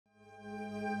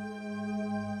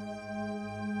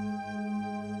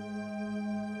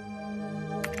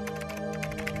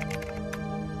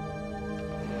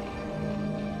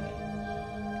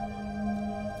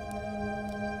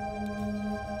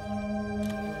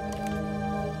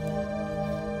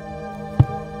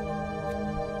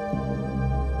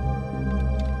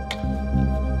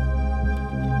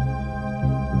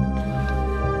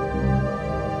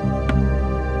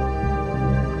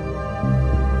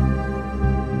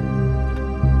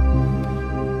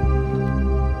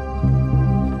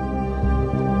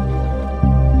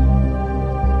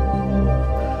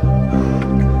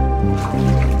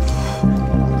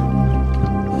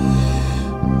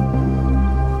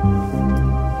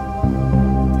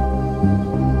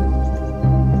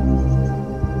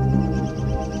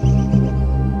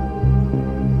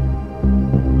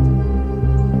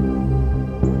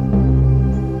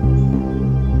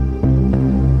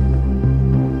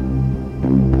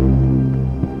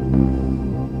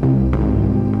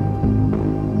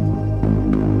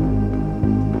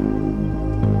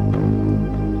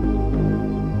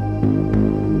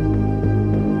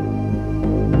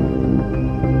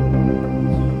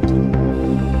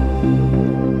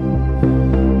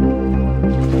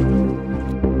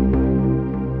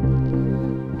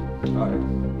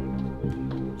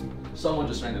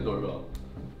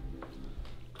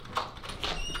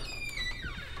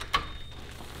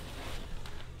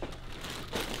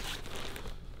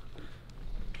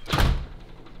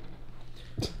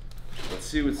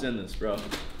see what's in this, bro.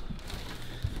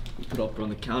 Put up on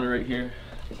the counter right here.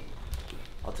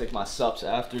 I'll take my sups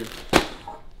after.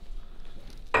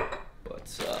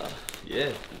 But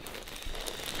yeah.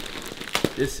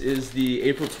 This is the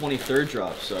April 23rd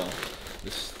drop, so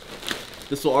this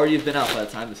will already have been out by the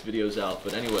time this video's out.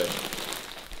 But anyway,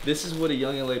 this is what a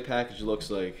Young LA package looks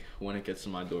like when it gets to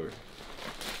my door.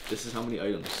 This is how many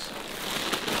items.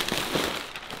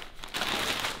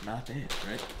 Not bad,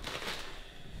 right?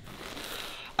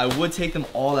 I would take them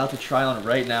all out to try on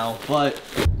right now, but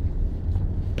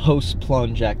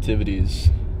post-plunge activities,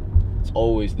 it's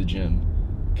always the gym.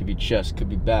 Could be chest, could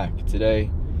be back. Today,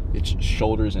 it's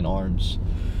shoulders and arms.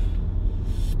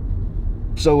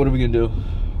 So what are we gonna do?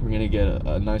 We're gonna get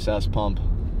a nice ass pump.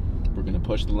 We're gonna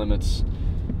push the limits,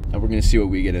 and we're gonna see what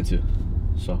we get into.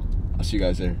 So I'll see you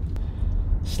guys there.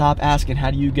 Stop asking, how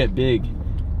do you get big?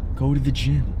 Go to the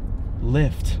gym,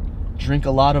 lift, drink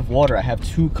a lot of water. I have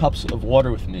 2 cups of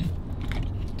water with me.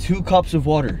 2 cups of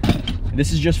water.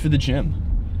 This is just for the gym.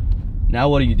 Now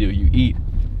what do? You eat.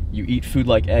 You eat food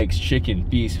like eggs, chicken,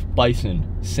 beef,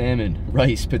 bison, salmon,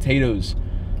 rice, potatoes.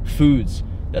 Foods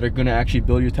that are gonna actually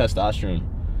build your testosterone.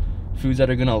 Foods that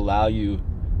are gonna allow you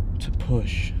to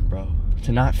push, bro.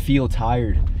 To not feel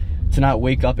tired. To not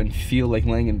wake up and feel like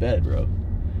laying in bed, bro.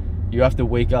 You have to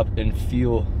wake up and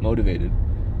feel motivated.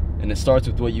 And it starts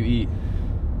with what you eat.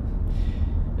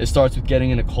 It starts with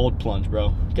getting in a cold plunge,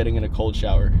 bro. Getting in a cold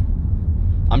shower.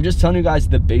 I'm just telling you guys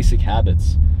the basic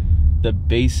habits. The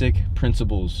basic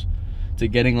principles to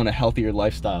getting on a healthier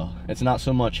lifestyle. It's not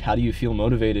so much how do you feel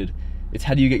motivated, it's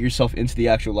how do you get yourself into the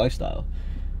actual lifestyle.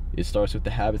 It starts with the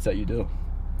habits that you do.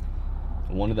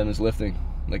 And one of them is lifting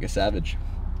like a savage.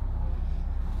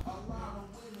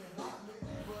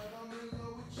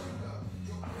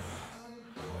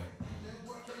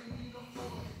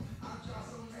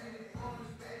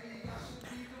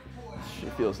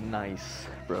 Shit feels nice,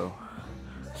 bro.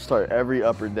 Start every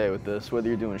upper day with this, whether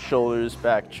you're doing shoulders,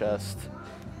 back, chest,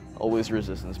 always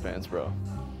resistance bands, bro.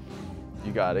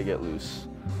 You gotta get loose.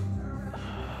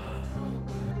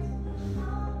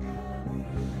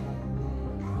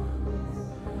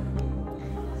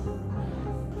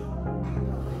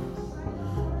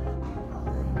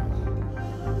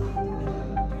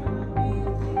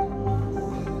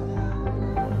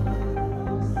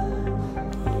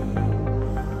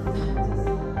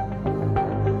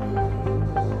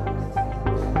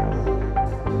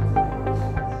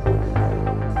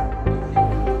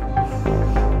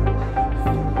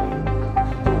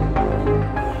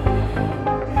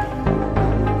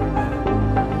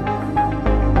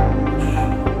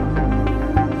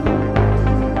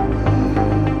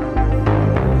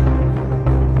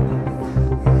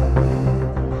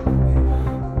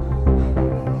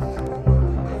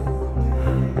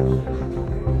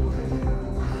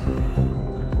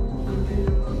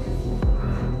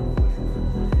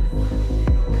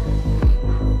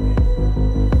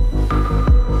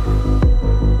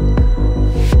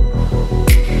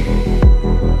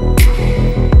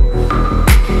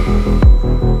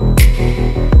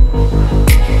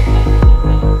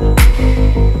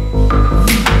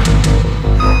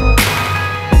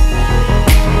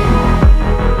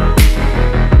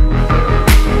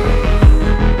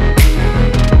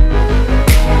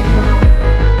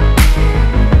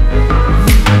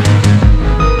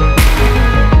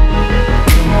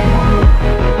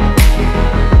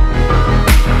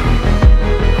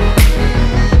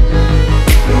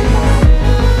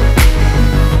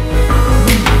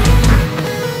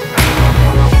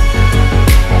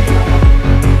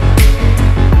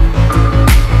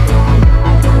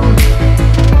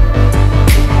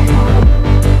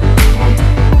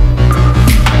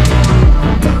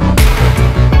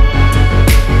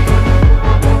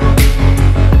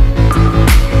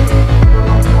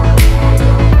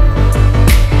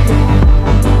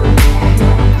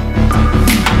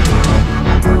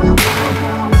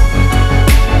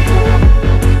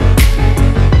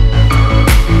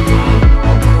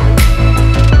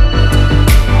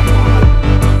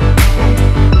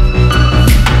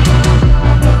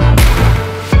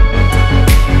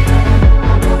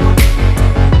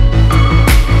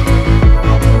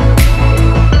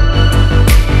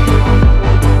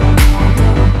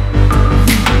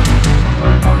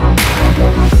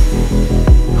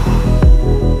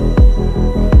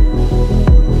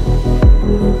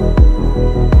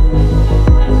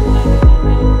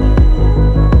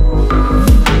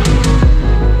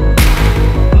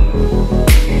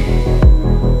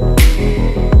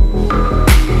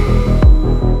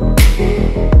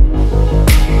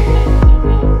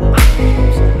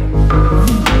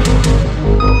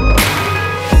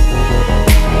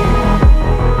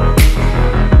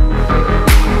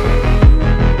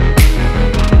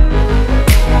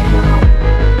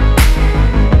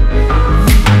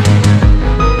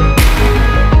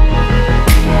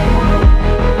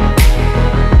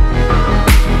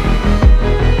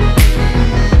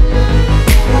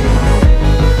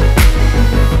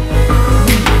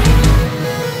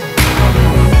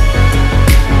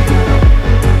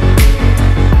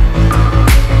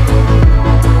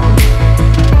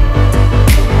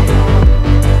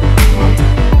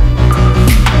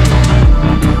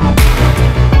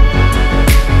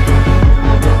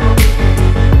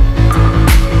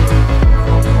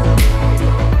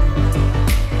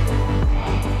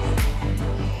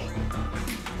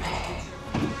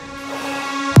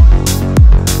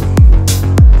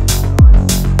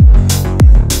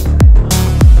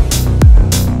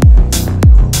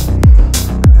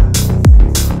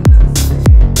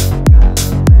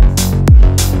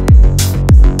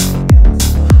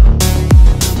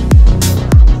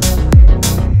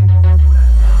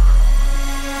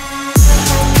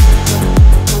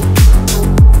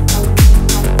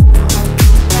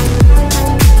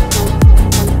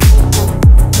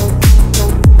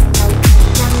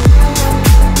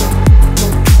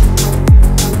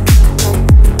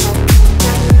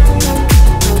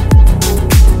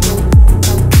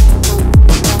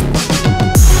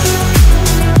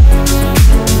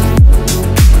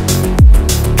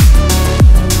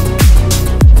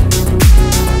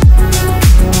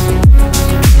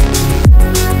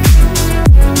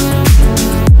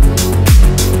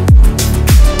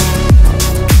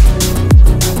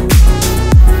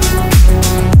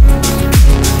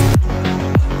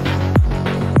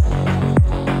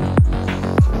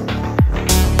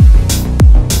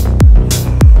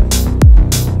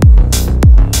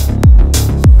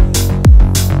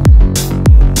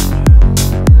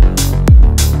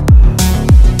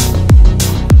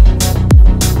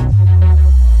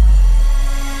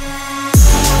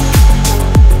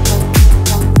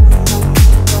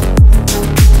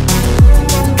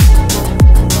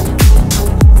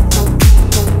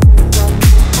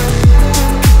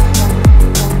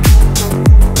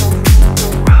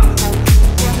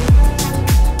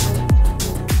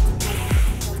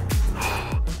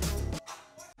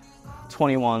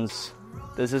 21s.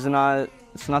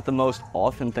 It's not the most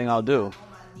often thing I'll do,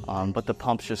 but the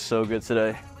pump's just so good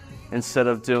today. Instead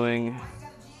of doing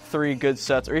 3 good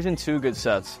sets or even 2 good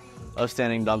sets of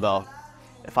standing dumbbell,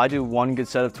 if I do 1 good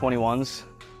set of 21s,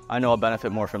 I know I'll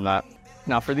benefit more from that.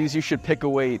 Now for these, you should pick a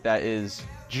weight that is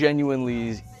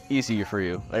genuinely easier for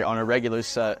you, like on a regular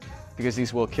set, because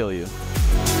these will kill you.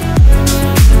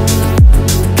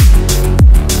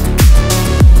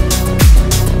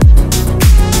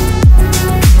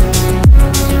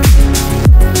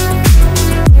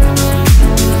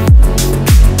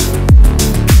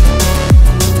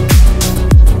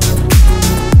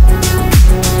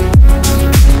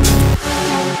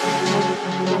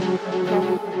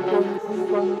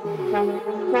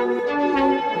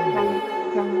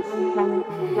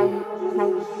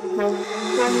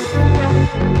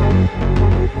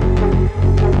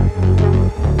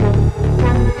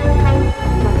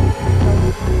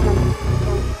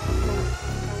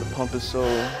 Pump is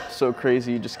so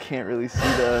crazy, you just can't really see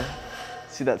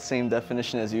that same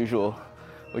definition as usual,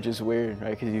 which is weird,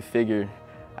 right? Because you figure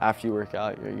after you work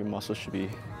out, your muscles should be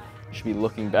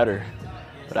looking better.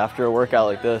 But after a workout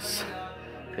like this,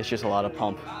 it's just a lot of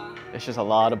pump. It's just a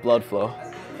lot of blood flow.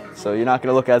 So you're not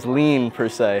gonna look as lean per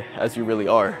se as you really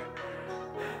are.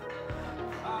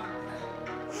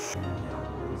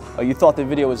 Oh, you thought the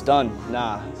video was done?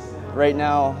 Nah. Right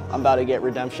now, I'm about to get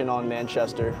redemption on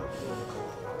Manchester.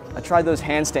 I tried those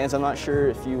handstands. I'm not sure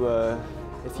if you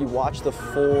watched the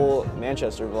full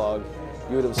Manchester vlog,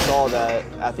 you would have saw that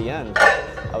at the end.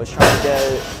 I was trying to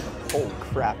get, holy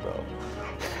crap, bro.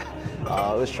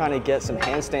 I was trying to get some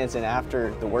handstands in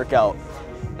after the workout.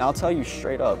 And I'll tell you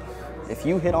straight up, if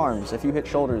you hit arms, if you hit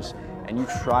shoulders, and you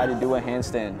try to do a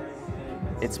handstand,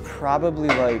 it's probably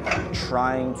like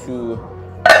trying to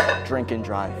drink and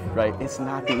drive, right? It's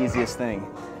not the easiest thing.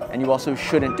 And you also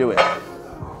shouldn't do it.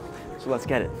 So let's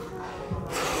get it.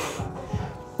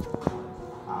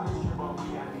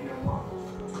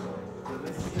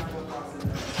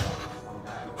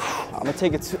 I'm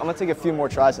gonna take a few more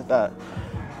tries at that.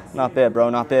 Not bad, bro,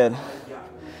 not bad.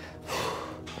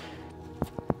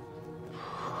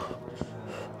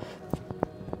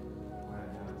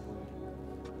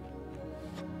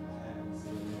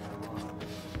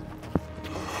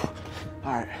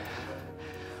 All right,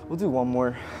 we'll do one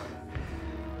more.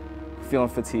 Feeling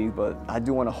fatigued, but I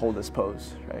do want to hold this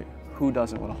pose, right? Who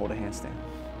doesn't want to hold a handstand?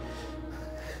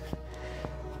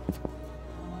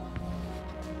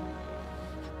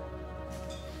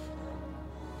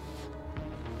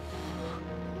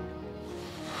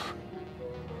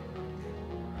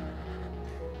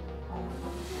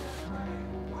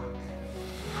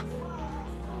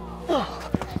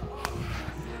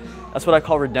 That's what I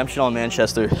call redemption on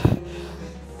Manchester.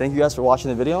 Thank you guys for watching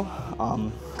the video.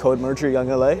 Code Merger Young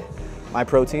LA, my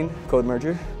protein, code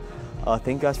Merger. Thank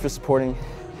you guys for supporting.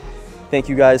 Thank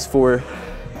you guys for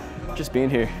just being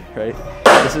here, right?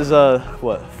 This is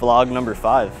vlog number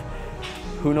 5.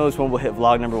 Who knows when we'll hit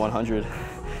vlog number 100?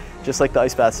 Just like the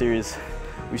ice bath series,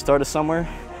 we started somewhere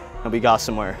and we got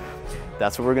somewhere.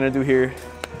 That's what we're gonna do here.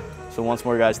 So once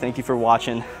more, guys, thank you for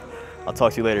watching. I'll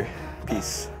talk to you later.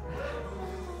 Peace.